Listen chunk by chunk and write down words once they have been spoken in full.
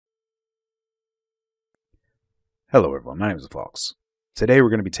Hello everyone, my name is Phawx. Today we're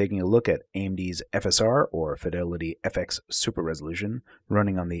going to be taking a look at AMD's FSR or FidelityFX Super Resolution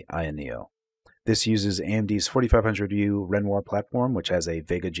running on the Aya Neo. This uses AMD's 4500U Renoir platform, which has a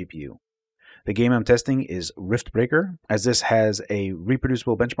Vega GPU. The game I'm testing is Riftbreaker, as this has a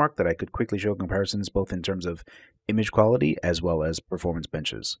reproducible benchmark that I could quickly show comparisons both in terms of image quality as well as performance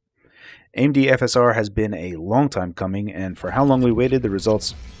benches. AMD FSR has been a long time coming, and for how long we waited, the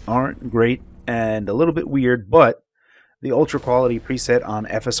results aren't great and a little bit weird, but the Ultra Quality preset on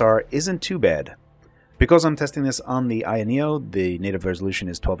FSR isn't too bad. Because I'm testing this on the Aya Neo, the native resolution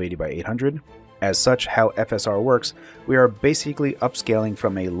is 1280 by 800. As such, how FSR works, we are basically upscaling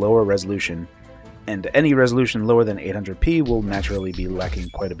from a lower resolution, and any resolution lower than 800p will naturally be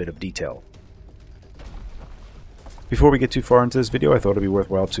lacking quite a bit of detail. Before we get too far into this video, I thought it'd be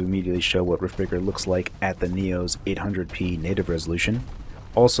worthwhile to immediately show what Riftbreaker looks like at the Neo's 800p native resolution.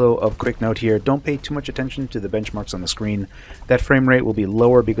 Also, of quick note here, don't pay too much attention to the benchmarks on the screen. That frame rate will be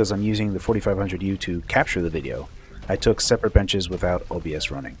lower because I'm using the 4500U to capture the video. I took separate benches without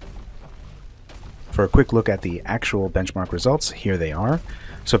OBS running. For a quick look at the actual benchmark results, here they are.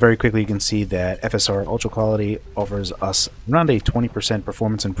 So very quickly you can see that FSR Ultra Quality offers us around a 20%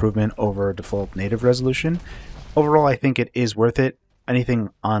 performance improvement over default native resolution. Overall, I think it is worth it. Anything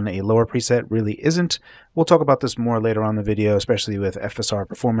on a lower preset really isn't. We'll talk about this more later on in the video, especially with FSR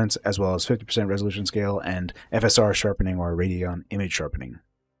Performance, as well as 50% resolution scale and FSR Sharpening or Radeon image sharpening.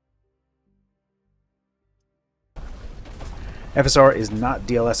 FSR is not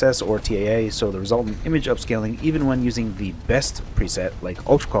DLSS or TAA, so the resultant image upscaling, even when using the best preset like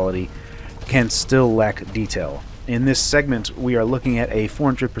Ultra Quality, can still lack detail. In this segment, we are looking at a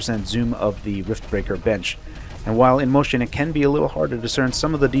 400% zoom of the Riftbreaker bench. And while in motion it can be a little hard to discern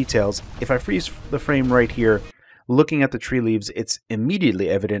some of the details, if I freeze the frame right here, looking at the tree leaves, it's immediately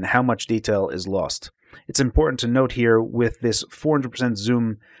evident how much detail is lost. It's important to note here with this 400%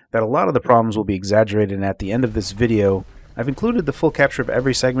 zoom that a lot of the problems will be exaggerated, and at the end of this video, I've included the full capture of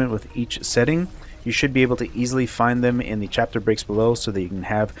every segment with each setting. You should be able to easily find them in the chapter breaks below so that you can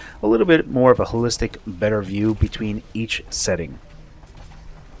have a little bit more of a holistic, better view between each setting.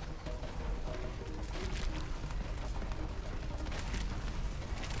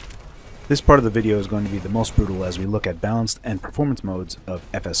 This part of the video is going to be the most brutal as we look at balanced and performance modes of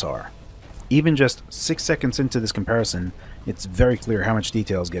FSR. Even just 6 seconds into this comparison, it's very clear how much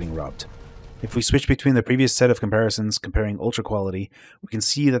detail is getting robbed. If we switch between the previous set of comparisons comparing Ultra Quality, we can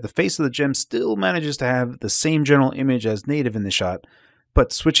see that the face of the gem still manages to have the same general image as native in the shot,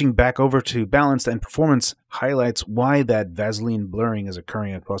 but switching back over to Balanced and Performance highlights why that Vaseline blurring is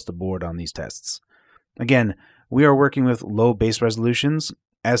occurring across the board on these tests. Again, we are working with low base resolutions.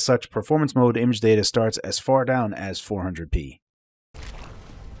 As such, performance mode image data starts as far down as 400p.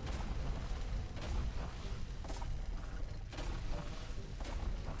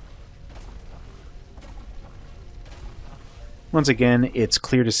 Once again, it's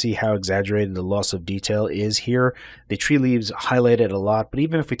clear to see how exaggerated the loss of detail is here. The tree leaves highlight it a lot, but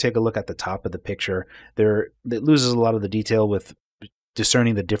even if we take a look at the top of the picture, it loses a lot of the detail with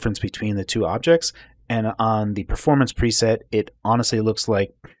discerning the difference between the two objects. And on the performance preset, it honestly looks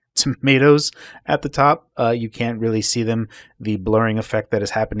like tomatoes at the top. You can't really see them. The blurring effect that is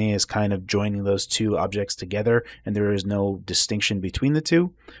happening is kind of joining those two objects together, and there is no distinction between the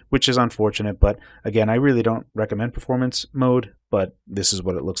two, which is unfortunate. But again, I really don't recommend performance mode, but this is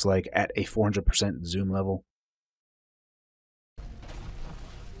what it looks like at a 400% zoom level.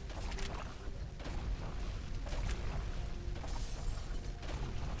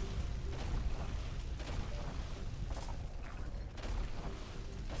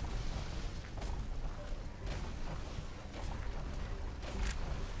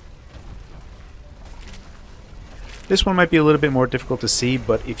 This one might be a little bit more difficult to see,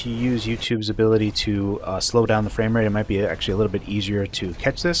 but if you use YouTube's ability to slow down the frame rate, it might be actually a little bit easier to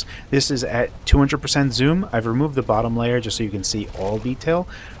catch this. This is at 200% zoom. I've removed the bottom layer just so you can see all detail.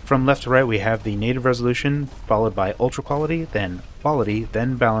 From left to right, we have the native resolution, followed by Ultra Quality, then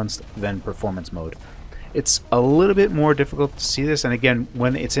Balanced, then Performance mode. It's a little bit more difficult to see this, and again,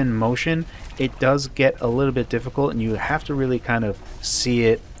 when it's in motion, it does get a little bit difficult, and you have to really kind of see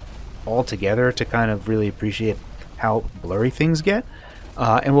it all together to kind of really appreciate how blurry things get.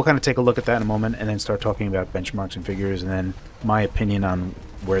 And we'll kind of take a look at that in a moment and then start talking about benchmarks and figures and then my opinion on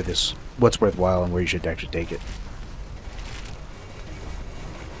what's worthwhile and where you should actually take it.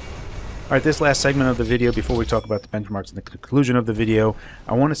 Alright, this last segment of the video, before we talk about the benchmarks and the conclusion of the video,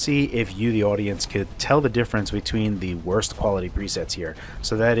 I want to see if you, the audience, could tell the difference between the worst quality presets here.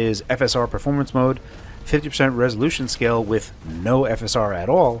 So that is FSR Performance mode, 50% resolution scale with no FSR at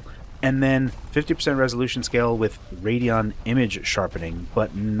all, and then 50% resolution scale with Radeon image sharpening,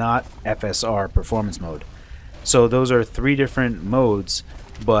 but not FSR performance mode. So those are 3 different modes,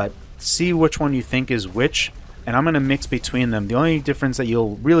 but see which one you think is which, and I'm going to mix between them. The only difference that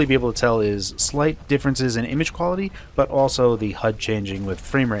you'll really be able to tell is slight differences in image quality, but also the HUD changing with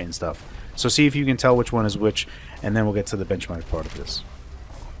frame rate and stuff. So see if you can tell which one is which, and then we'll get to the benchmark part of this.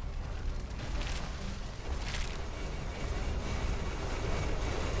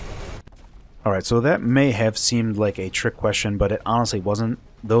 Alright, so that may have seemed like a trick question, but it honestly wasn't.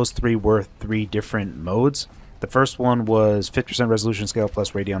 Those 3 were 3 different modes. The first one was 50% resolution scale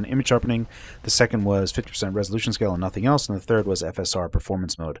plus Radeon image sharpening. The second was 50% resolution scale and nothing else. And the third was FSR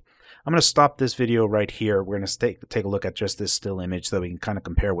performance mode. I'm going to stop this video right here. We're going to take a look at just this still image so that we can kind of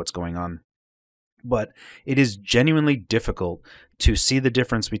compare what's going on. But it is genuinely difficult to see the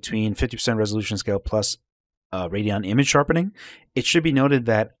difference between 50% resolution scale plus Radeon image sharpening. It should be noted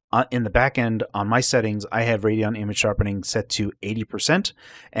that in the back end on my settings, I have Radeon image sharpening set to 80%,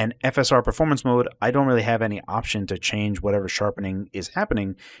 and FSR performance mode, I don't really have any option to change whatever sharpening is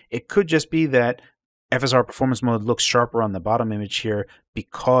happening. It could just be that FSR performance mode looks sharper on the bottom image here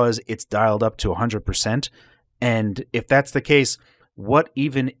because it's dialed up to 100%. And if that's the case, what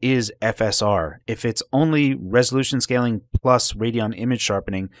even is FSR? If it's only resolution scaling plus Radeon image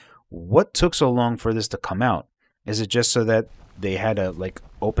sharpening, what took so long for this to come out? Is it just so that they had to like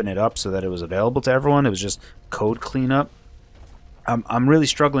open it up so that it was available to everyone? It was just code cleanup? I'm really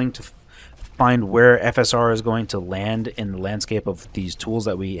struggling to find where FSR is going to land in the landscape of these tools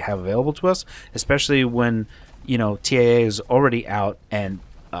that we have available to us, especially when, you know, TAA is already out and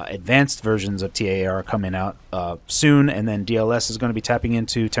advanced versions of TAA are coming out soon, and then DLS is going to be tapping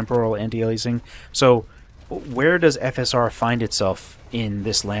into temporal anti-aliasing. So where does FSR find itself in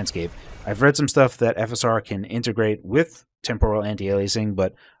this landscape? I've read some stuff that FSR can integrate with temporal anti-aliasing,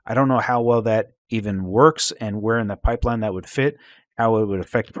 but I don't know how well that even works and where in the pipeline that would fit, how it would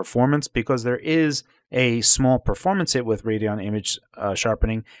affect performance, because there is a small performance hit with Radeon image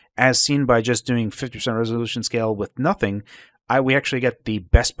sharpening, as seen by just doing 50% resolution scale with nothing. We actually get the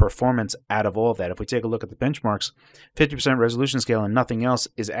best performance out of all of that. If we take a look at the benchmarks, 50% resolution scale and nothing else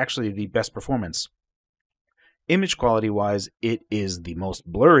is actually the best performance. Image quality wise, it is the most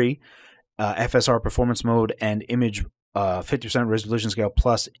blurry. FSR performance mode and image 50% resolution scale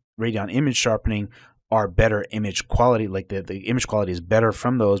plus Radeon image sharpening are better image quality. Like the image quality is better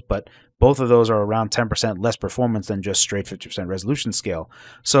from those, but both of those are around 10% less performance than just straight 50% resolution scale.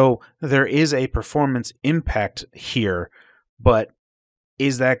 So there is a performance impact here, but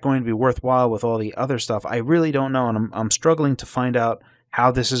is that going to be worthwhile with all the other stuff? I really don't know, and I'm struggling to find out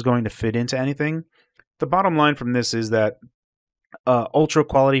how this is going to fit into anything. The bottom line from this is that Ultra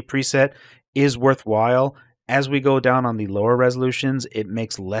Quality preset is worthwhile. As we go down on the lower resolutions, it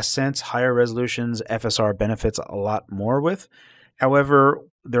makes less sense. Higher resolutions, FSR benefits a lot more with. However,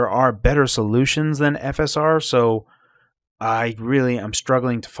 there are better solutions than FSR, so I really am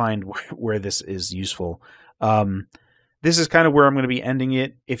struggling to find where this is useful. This is kind of where I'm going to be ending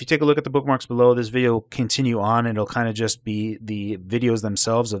it. If you take a look at the bookmarks below, this video will continue on, and it'll kind of just be the videos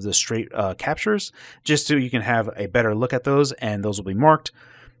themselves of the straight captures, just so you can have a better look at those, and those will be marked.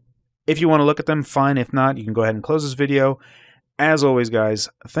 If you want to look at them, fine. If not, you can go ahead and close this video. As always, guys,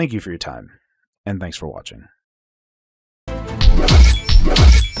 thank you for your time, and thanks for watching.